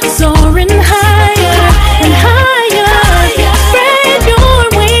 soaring higher and higher. Spread your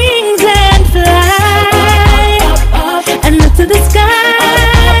wings and fly, and look to the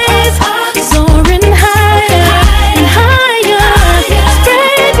skies, soaring higher and higher.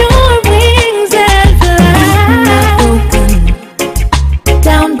 Spread your wings and fly.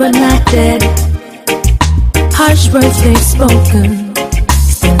 Down but not dead, harsh words they've spoken.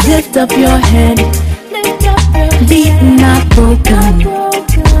 Still lift up your head, beaten not broken.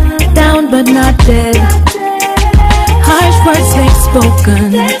 Down but not dead, harsh words they've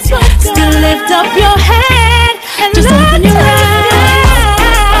spoken. Still lift up your head, just open your eyes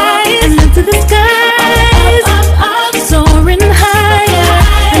and look to the skies, soaring higher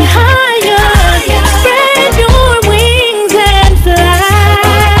and higher. Spread your wings and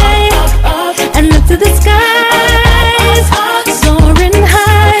fly, and look to the skies, soaring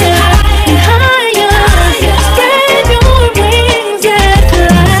higher and higher. Spread your wings and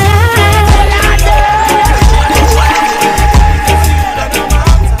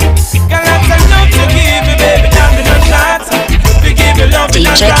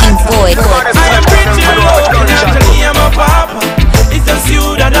DJ King Boy. I am preaching love, and actually I'm a papa. It's just you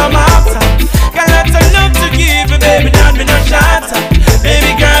that I'm after. Got lots of love to give you, baby, not me no shatter.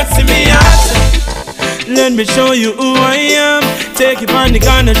 Baby girl, see me after. Let me show you who I am. Take it on the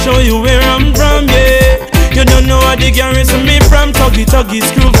gun and show you where I'm from, yeah. You don't know what the garrison me from. Tuggy, tuggy,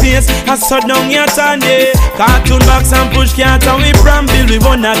 screw face, I shut down your time, yeah. Cartoon box and push cat and we from Bill. We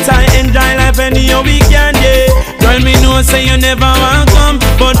wanna tie, enjoy life anyhow we can, yeah. Girl, me know say you never want come,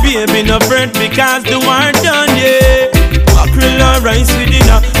 but baby no fret because the war done, yeah. Mackerel or rice with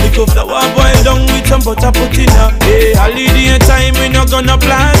dinner, pick up the war boil down with some butter put in her. Yeah, holiday time we no gonna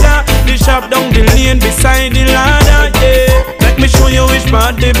plaza. The shop down the lane beside the ladder, yeah. Let me show you which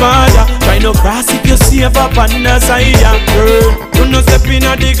part the border. Try no cross if you safe up on the side, yeah. Girl, you no step in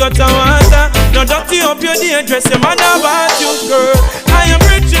the gutter water. No dirty up your day, dress your man about you, girl. I am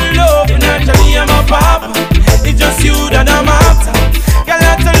rich in love, and actually I'm a papa. It's just you that I'm after. Got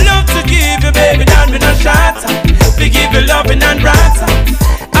lots of love to give you, baby, not me no shatter. We give you loving and brighter.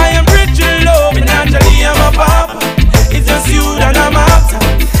 I am rich in love, and actually I'm a papa. It's just you that I'm after.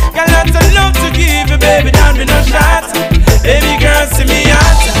 Got lots of love to give you, baby, not me no shatter. Baby girl, see me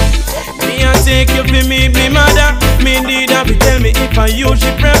after. Me I take you for me, be mother. Me need her, be tell me if I use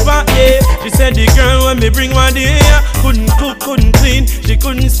she prefer, yeah. She said the girl when me bring one day, couldn't cook, couldn't clean, she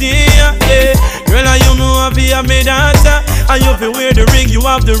couldn't stay, yeah. Girl, I you know I be a me dancer. And you feel wear the ring, you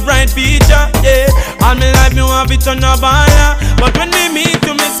have the right feature, yeah. All my life me want it on a baller, but when me meet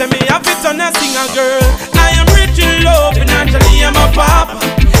you, me say me have it on a singer girl. I am rich in love, financially I'm a papa.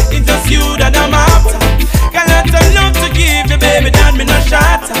 It's just you that I'm after. Got lots of love to give you, baby, that me no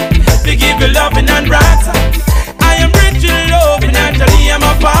shatter. To give you loving and brighter. I am rich in love, financially I'm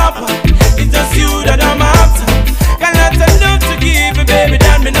a papa. It's just you that I'm after. Got lots of love to give you, baby,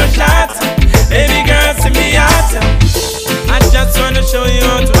 that me no shatter. Baby girl, see me after. I just wanna show you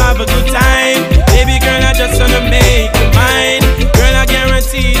how to have a good time. Baby girl, I just wanna make you mine. Girl, I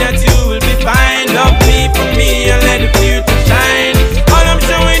guarantee that you will be fine. Love me for me and let the future shine. All I'm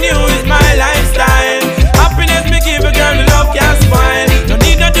showing you is my lifestyle. Happiness me give a girl, the love can't spoil. Don't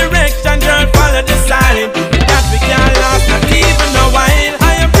need no direction, girl, follow the sign. That we can't last not even a while.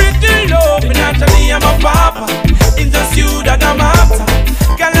 I am pretty low, financially I'm a papa. It's just you that I'm after.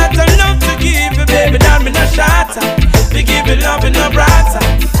 Got lots of love to give you, baby, that me no shatter. We give you love and no brighter.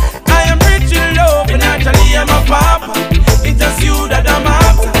 I am rich in love, financially I'm a papa. It's just you that I'm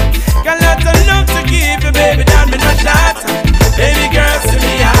after. Got lots of love to give you, baby, that me no shatter. Baby girl, see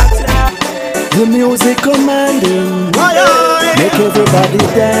me after. The music commanding, make everybody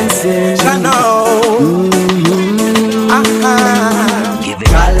dancing. Give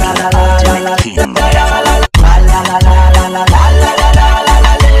it to King.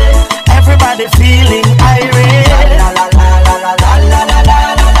 Everybody feeling irate.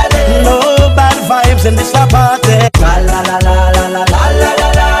 No bad vibes in this party.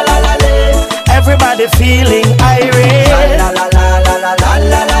 Everybody feeling irate.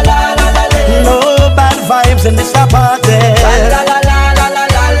 No bad vibes in this party.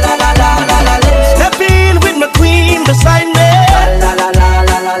 Step in with my queen beside me.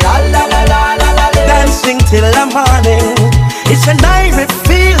 Dancing till the morning. It's an irate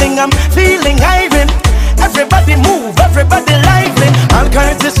feeling, I'm feeling irate. Everybody move, everybody lively. All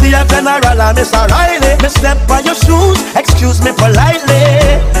courtesy of General and Mr. Riley. Me step on your shoes, excuse me politely.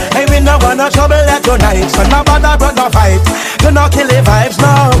 Hey, we no want no trouble at tonight, so no bother but no fight. You no kill the vibes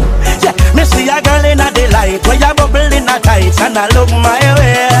now. Yeah, me see a girl in a delight, where you bubble in a tights, and I look my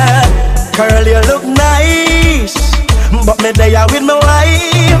way. Girl, you look nice, but me there with my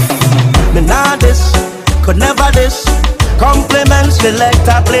wife. Me nah this, could never this. Compliments,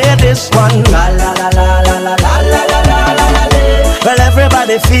 selector, play this one. La la la la la la la la la la la. Well,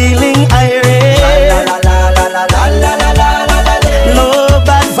 everybody feeling irate. La la la la la la la la la la. No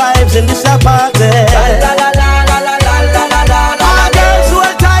bad vibes in this party. La la la la la la la la la. All girls who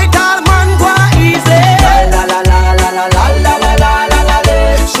are tight, all man go easy. La la la la la la la la la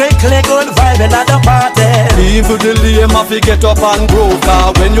la. Strictly good vibe in the party. Even the lame have to get up and groove.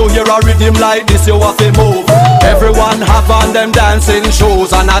 Cause when you hear a rhythm like this, you have to move. Everyone have on them dancing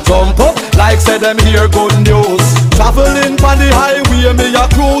shoes and I jump up like say them hear good news. Traveling on the highway, me a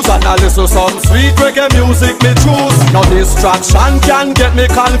cruise and I listen some sweet reggae music me choose. No distraction can get me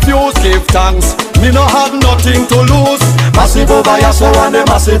confused. Give thanks, me no have nothing to lose. Massive over here so and the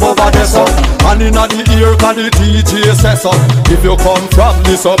massive over there so. And inna the ear can the DJ say so. If you come from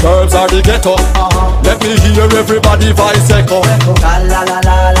the suburbs or the ghetto, let me hear everybody voice echo. La la la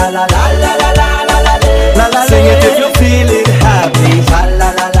la la la la la la la la. Sing it if you feeling happy. La la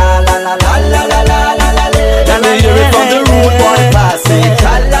la la la la la la la la la. Let me hear it from the road boy passing.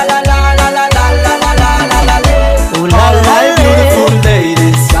 La la la la la la la la la la la. All my beautiful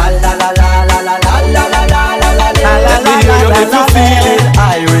ladies. La la la la la la la la la la la. Let me hear you if you feeling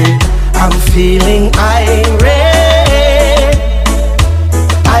irate. I'm feeling irate.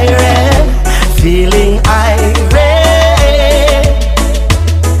 Irate. Feeling irate.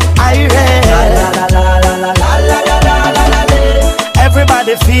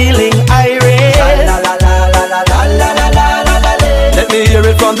 Everybody feeling irate. Let me hear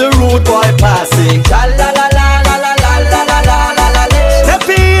it from the road boy passing. Step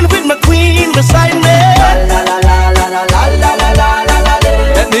in with my queen beside me.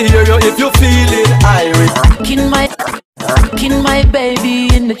 Let me hear you if you feeling irate. Rocking my baby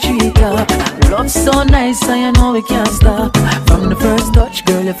in the treetop. Love so nice, and you know we can't stop. From the first touch,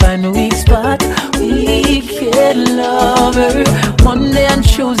 girl, you find a weak spot. We can love her. Monday and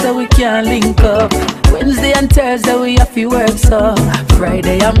Tuesday we can't link up. Wednesday and Thursday we have to work so.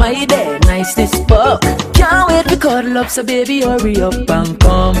 Friday are my day, nice this buck. Can't wait to cuddle up, so baby hurry up and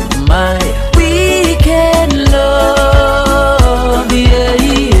come my weekend love, yeah,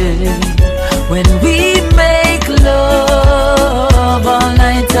 yeah. When we make love all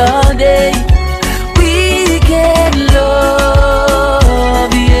night, all day. Weekend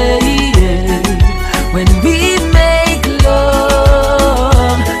love, yeah, yeah. When we make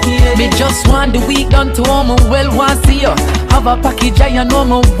love, yeah. Me just want the week done to all my well want see you. Have a package I know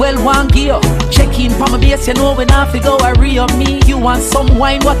my well want gear. Check in for my base, you know when I fi go a real me. You want some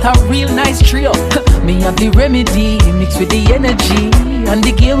wine, what a real nice trio. Me have the remedy, mixed with the energy. And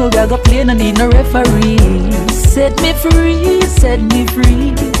the game we gotta play, no need no referee. Set me free, set me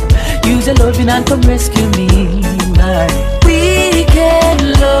free. Use your loving and come rescue me. My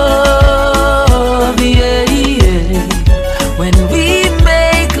weekend love, yeah, yeah. When we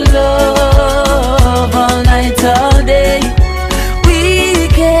make love all night, all day.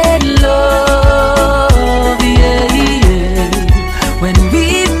 Weekend love, yeah, yeah. When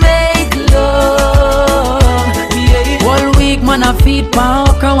we make love, yeah. All week man I feed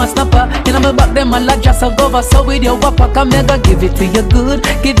pound, crown and snapper. You know me back them a lot just a cover. So with your whopper, come here go give it to you good,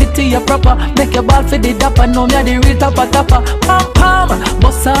 give it to you proper. Make your ball for the dapper, know me a the real tapper. Pam pam,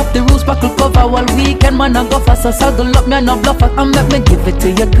 bust up the rules, buckle cover. All weekend man I go fast, so saddle up me and no bluffer. And make me give it to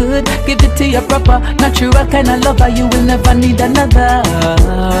you good, give it to you proper. Natural kind of lover, you will never need another.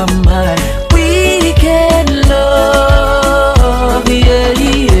 My weekend love, yeah,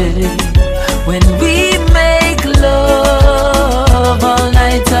 yeah. When we make love all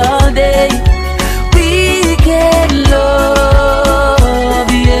night, all day. Weekend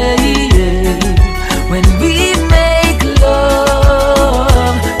love, yeah, yeah. When we make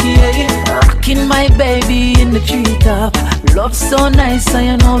love, yeah. Rocking my baby in the treetop. Love so nice, so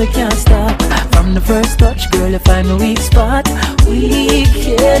you know we can't stop. From the first touch, girl, you find my weak spot.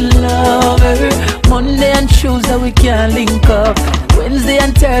 Weekend lover. Monday and Tuesday we can't link up. Wednesday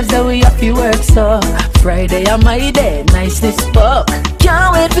and Thursday we have to work so. Friday on my day, niceness fuck.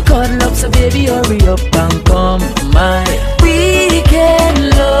 Can't